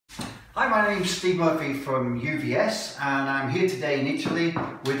Hi, my name's Steve Murphy from UVS, and I'm here today in Italy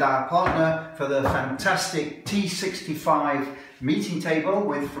with our partner for the fantastic T65 meeting table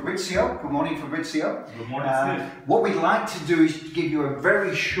with Fabrizio. Good morning, Fabrizio. Good morning, Steve. What we'd like to do is to give you a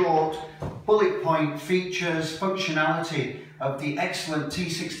very short bullet point features, functionality of the excellent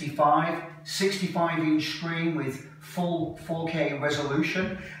T65 65-inch screen with full 4K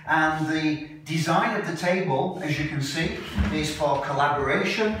resolution, and the design of the table, as you can see, is for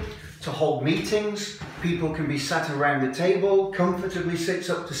collaboration, to hold meetings. People can be sat around the table, comfortably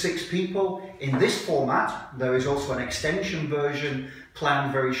sits up to 6 people in this format. There is also an extension version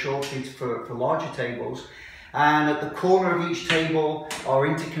planned very shortly for larger tables. And at the corner of each table are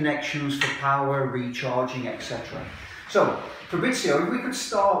interconnections for power, recharging, etc. So, Fabrizio, if we could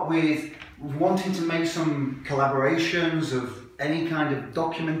start with wanting to make some collaborations of any kind of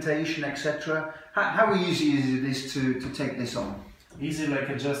documentation, etc. How easy is it to take this on? Easy like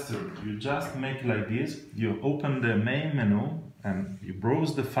a gesture. You just make like this, you open the main menu and you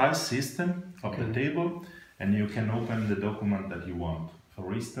browse the file system of the table, and you can open the document that you want.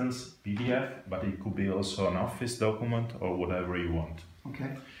 For instance, PDF, but it could be also an Office document or whatever you want.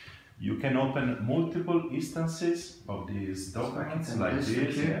 Okay. You can open multiple instances of these documents like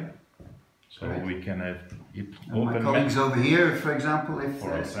this. Yeah. So we can have it and open. My colleagues over here, for example,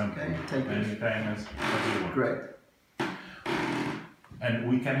 for example, take anytime as you want. Great. And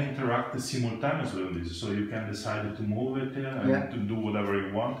we can interact simultaneously on this, so you can decide to move it and to do whatever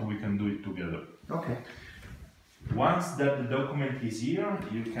you want, and we can do it together. Okay. Once that the document is here,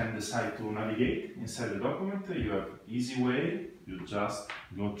 you can decide to navigate inside the document. You have easy way, you just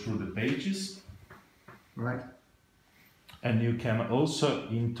go through the pages. Right. And you can also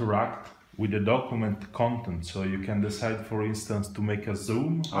interact with the document content, so you can decide, for instance, to make a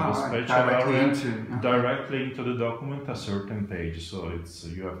zoom of a special area directly into the document, a certain page. So it's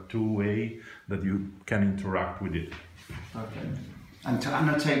you have two ways that you can interact with it. Okay. And to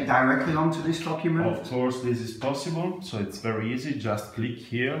annotate directly onto this document? Of course, this is possible. So it's very easy. Just click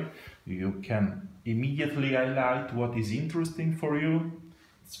here. You can immediately highlight what is interesting for you.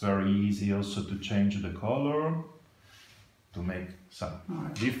 It's very easy also to change the color, to make some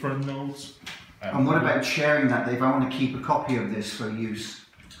different notes. And what about sharing that if I want to keep a copy of this for use?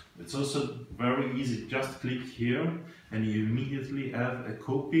 It's also very easy. Just click here and you immediately have a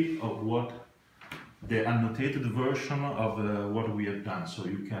copy of what the annotated version of what we have done. So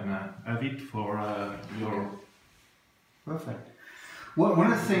you can have it for your... Perfect. Well,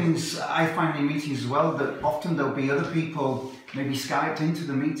 one of the things I find in meetings as well, that often there'll be other people maybe Skyped into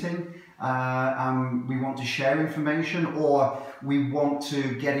the meeting, and we want to share information, or we want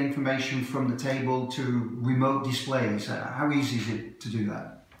to get information from the table to remote displays. How easy is it to do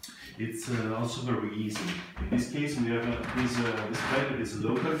that? It's also very easy. In this case, we have this display that is a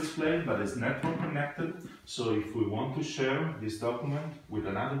local display, but it's network connected. So if we want to share this document with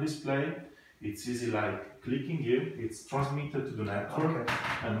another display, it's easy like clicking here, it's transmitted to the network,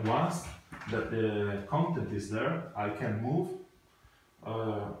 and once that the content is there, I can move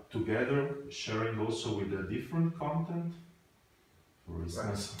together, sharing also with a different content, for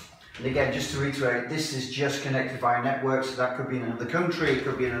instance. And again, just to reiterate, this is just connected via network, so that could be in another country, it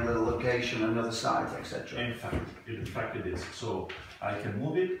could be in another location, another site, etc. In fact it is. So I can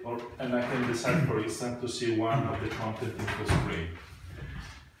move it, and I can decide, for instance, to see one of the content in the screen.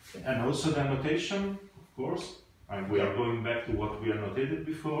 And also the annotation, of course. And we are going back to what we annotated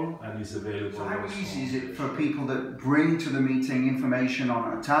before, and is available. So how easy is it for people that bring to the meeting information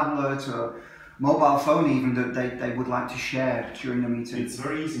on a tablet or mobile phone even that they would like to share during the meeting? It's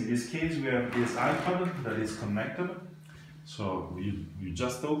very easy. In this case, we have this iPad that is connected. So you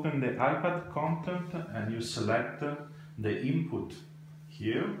just open the iPad content and you select the input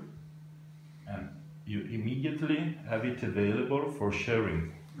here, and you immediately have it available for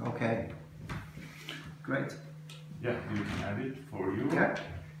sharing. Okay, great. Yeah, you can have it for you. Okay.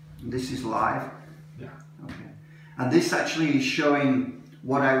 This is live. Yeah. Okay. And this actually is showing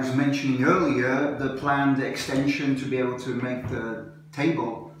what I was mentioning earlier, the planned extension to be able to make the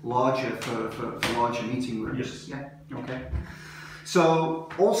table larger for larger meeting rooms. Yes. Yeah. Okay. So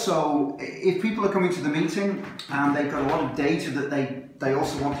also, if people are coming to the meeting and they've got a lot of data that they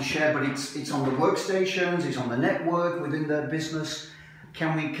also want to share, but it's on the workstations, it's on the network within their business,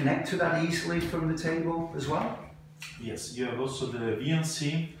 can we connect to that easily from the table as well? Yes, you have also the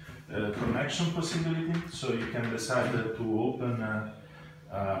VNC connection possibility, so you can decide to open a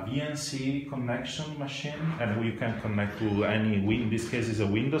VNC connection machine, and you can connect to any, in this case is a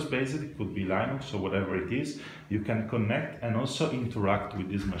Windows based, it could be Linux or whatever it is. You can connect and also interact with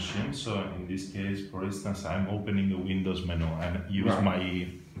this machine. So in this case, for instance, I'm opening a Windows menu and use my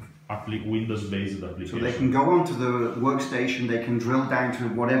Windows-based application. So they can go onto the workstation, they can drill down to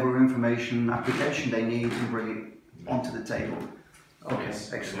whatever information, application they need and bring it onto the table. Okay,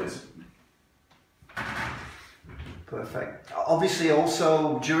 Yes, excellent. yes. Perfect. Obviously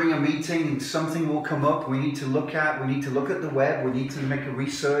also during a meeting something will come up we need to look at. We need to look at the web, we need to make a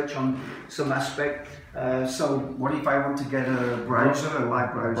research on some aspect. So what if I want to get a browser, a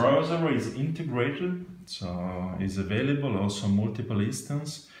live browser? Browser is integrated, so it's available also multiple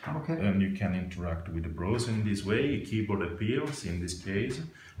instances. Okay. And you can interact with the browser in this way. A keyboard appears in this case,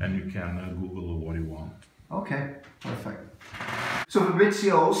 and you can Google what you want. Okay, perfect. So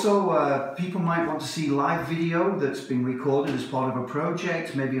Fabrizio, also people might want to see live video that's been recorded as part of a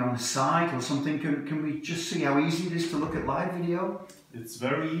project, maybe on a site or something. Can we just see how easy it is to look at live video? It's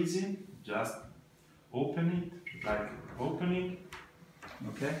very easy. Just open it, like opening,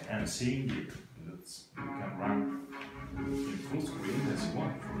 okay, and seeing it. You can run in full screen as you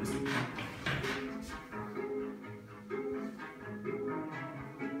want. For this.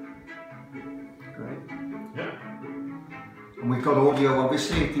 Great. Yeah. And we've got audio,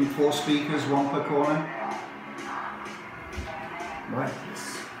 obviously. I think 4 speakers, 1 per corner. Right.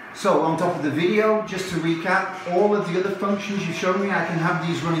 So on top of the video, just to recap, all of the other functions you've shown me, I can have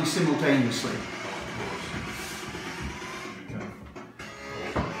these running simultaneously.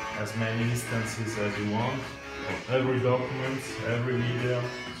 As many instances as you want of every document, every video,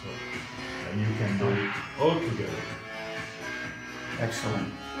 and you can do it all together.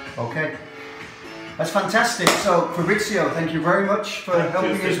 Excellent. Okay. That's fantastic. So Fabrizio, thank you very much for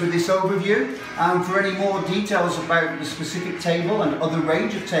helping us with this overview. And for any more details about the specific table and other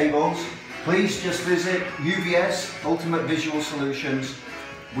range of tables, please just visit UVS Ultimate Visual Solutions,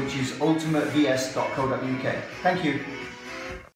 which is ultimatevs.co.uk. Thank you.